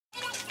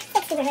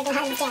super freaking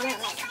hard to stand up,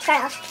 like,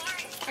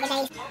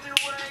 girl.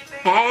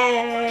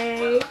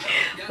 Hey,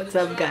 what's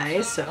up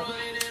guys? So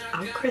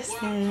I'm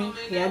Kristen. How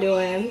y'all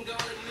doing?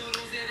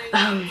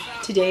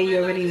 Today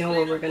you already know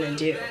what we're gonna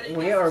do.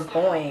 We are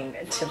going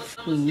to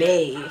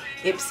May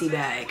Ipsy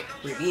Bag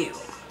review.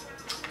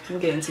 I'm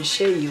going to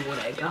show you what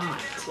I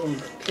got in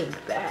the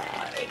pink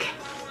bag.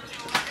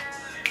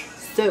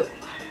 So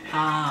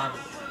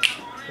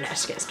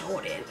let's get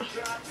started.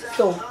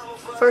 So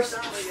first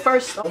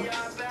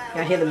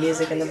I hear the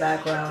music in the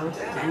background.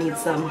 I need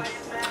some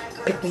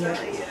pick me up.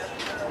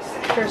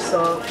 First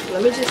off,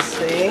 let me just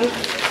say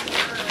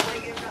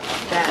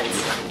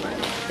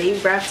that they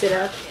wrapped it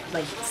up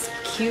like it's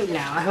cute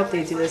now. I hope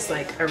they do this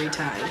like every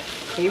time.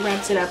 They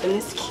wrapped it up in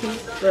this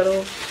cute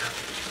little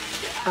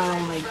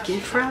like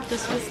gift wrap.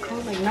 That's what it's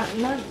called. Like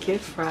not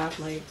gift wrap.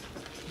 Like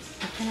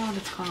I don't know what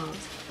it's called.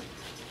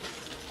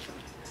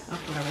 Oh,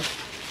 whatever.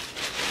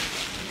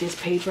 This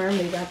paper, and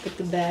they wrapped up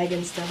the bag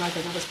and stuff. I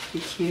thought that was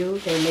pretty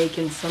cute. They're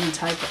making some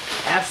type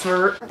of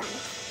effort.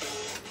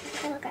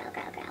 Girl.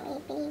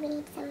 We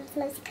need some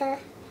musica.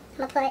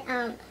 I'm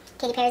gonna put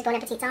Katy Perry's Bon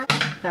Appetit on.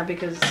 Not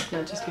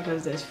just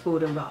because there's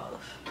food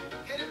involved.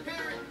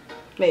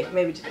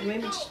 Maybe just a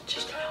little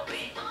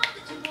bit.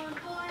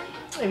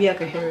 Maybe I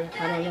could hear it.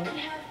 I don't know.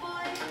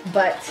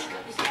 But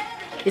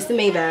it's the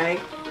May bag.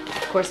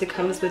 Of course, it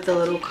comes with a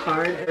little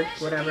card or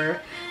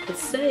whatever. It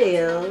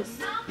says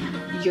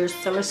your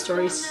summer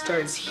story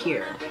starts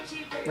here,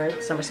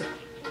 right? Summer story.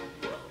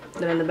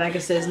 Then on the back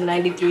it says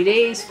 93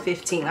 days,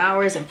 15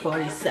 hours, and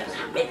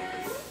 47 minutes.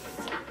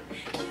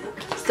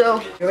 So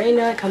you already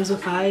know it comes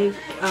with 5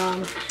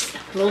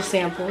 little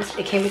samples.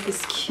 It came with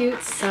this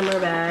cute summer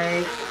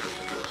bag.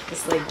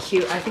 It's like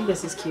cute. I think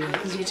this is cute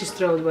because you just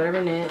throw whatever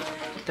in it,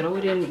 throw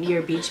it in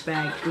your beach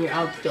bag and you're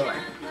outdoor.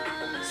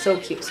 So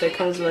cute. So it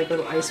comes with like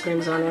little ice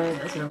creams on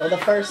it. Well, the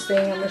first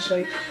thing I'm gonna show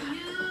you,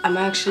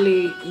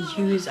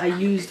 I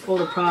used all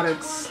the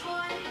products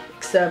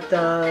except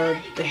the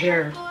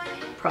hair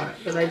product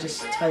because I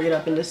just tied it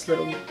up in this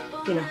little,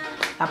 you know,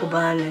 apple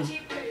bun and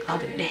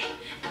called it a day.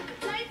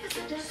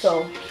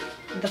 So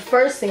the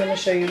first thing I'm gonna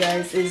show you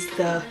guys is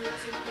the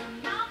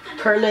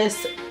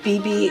Purlisse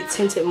BB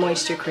Tinted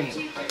Moisture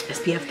Cream.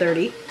 SPF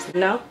 30.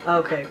 No?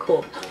 Okay,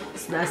 cool.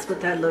 So that's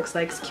what that looks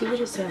like. It's a cute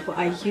little sample.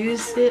 I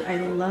used it. I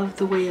love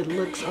the way it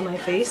looks on my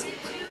face.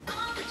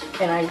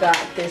 And I got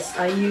this.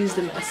 I used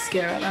the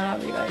mascara. I don't know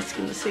if you guys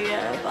can see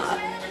it, but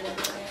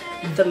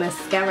the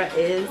mascara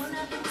is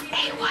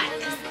A1.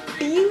 It's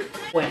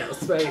beautiful. Buenos,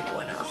 very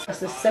buenos. That's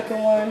the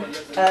second one.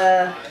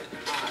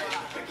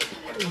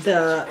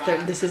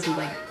 This is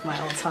like my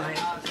all-time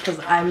because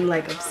I'm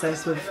like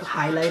obsessed with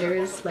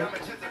highlighters.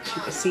 Like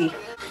you can see,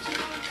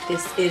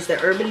 this is the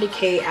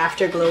Urbandecay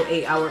AfterGlow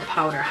 8-Hour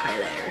Powder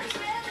Highlighter.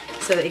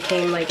 So it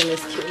came like in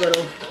this cute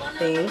little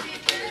thing,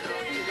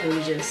 and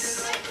you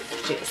just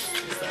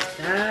like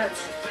that.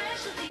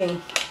 Okay,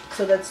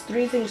 so that's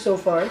 3 things so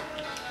far.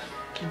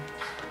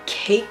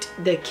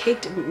 The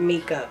caked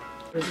makeup.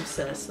 I was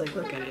obsessed. Like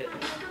look at it.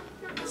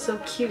 It's so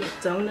cute.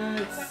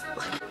 Donuts.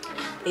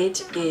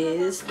 It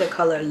is the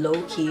color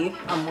Low Key.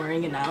 I'm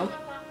wearing it now.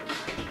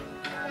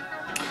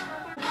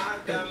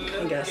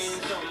 I guess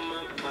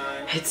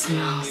it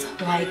smells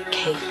like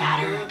cake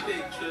batter.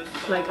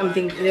 Like I'm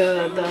thinking,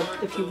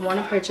 if you want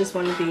to purchase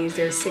one of these,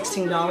 they're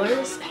 $16.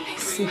 And they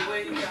smell.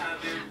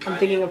 I'm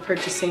thinking of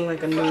purchasing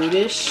like a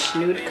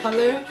nude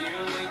color.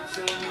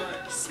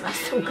 It smells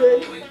so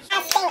good.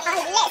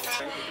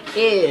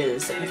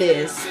 Is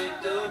this?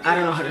 I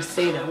don't know how to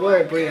say that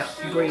word.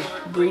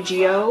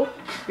 Briogeo.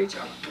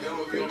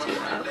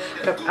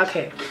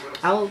 Okay,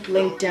 I'll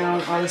link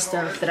down all the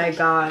stuff that I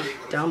got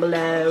down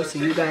below so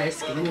you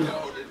guys can, you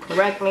know,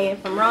 correct me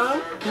if I'm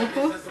wrong.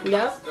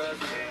 Yep.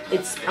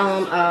 It's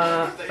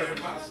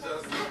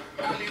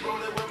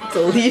it's a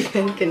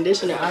leave-in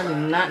conditioner. I do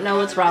not know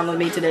what's wrong with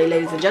me today,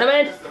 ladies and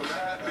gentlemen.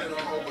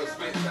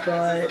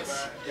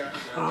 But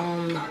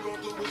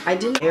I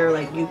didn't care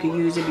like you could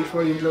use it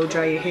before you blow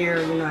dry your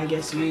hair. You know, I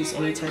guess use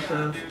any type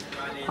of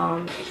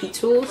heat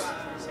tools.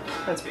 So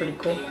that's pretty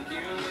cool.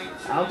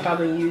 I'll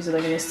probably use it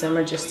like in the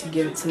summer just to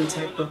give it some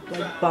type of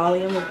like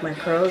volume with my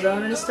curls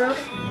on and stuff.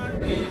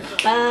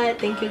 But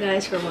thank you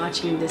guys for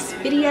watching this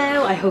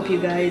video. I hope you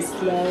guys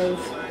love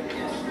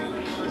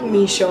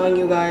me showing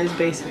you guys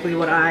basically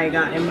what I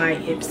got in my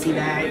Ipsy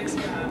bags.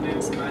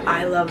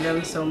 I love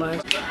them so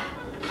much.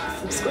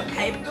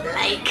 Subscribe,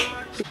 like.